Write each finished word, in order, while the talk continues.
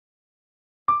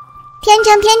天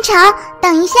成，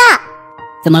等一下。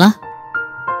怎么了？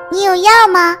你有药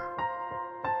吗？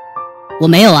我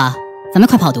没有啊，咱们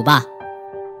快跑读吧。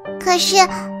可是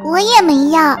我也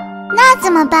没药，那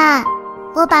怎么办？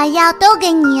我把药都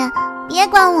给你，别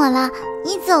管我了，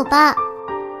你走吧。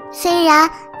虽然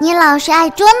你老是爱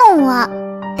捉弄我，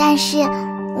但是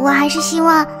我还是希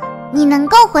望你能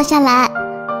够活下来。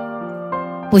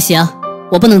不行，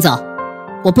我不能走，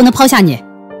我不能抛下你。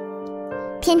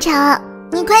天成，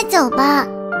你快走吧。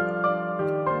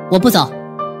我不走。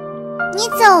你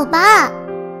走吧。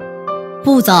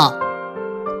不走。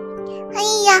哎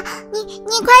呀，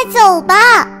你快走吧。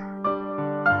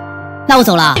那我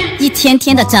走了，一天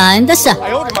天的真的是。哎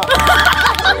呦我的妈！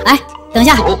哎，等一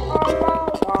下。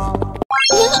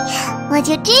我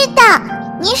就知道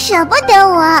你舍不得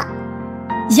我。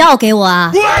药给我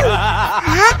啊！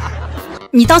啊？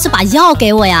你倒是把药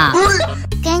给我呀！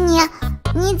给你，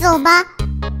你走吧。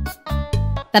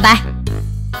拜拜。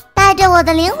带着我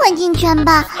的灵魂进圈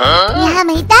吧，你还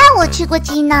没带我吃过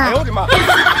鸡呢。哎呦我的妈！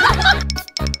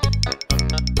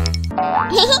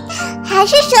嘿嘿，还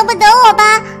是舍不得我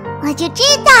吧？我就知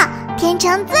道天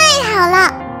成最好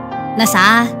了。那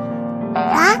啥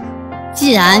啊？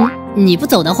既然你不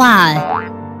走的话，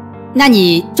那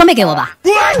你装备给我吧。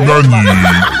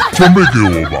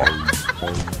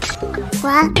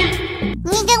滚！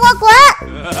你给我滚！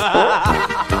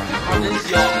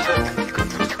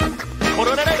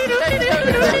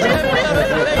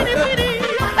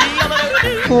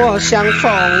我像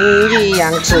风一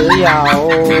样自由。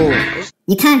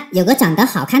你看，有个长得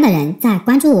好看的人在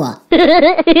关注我。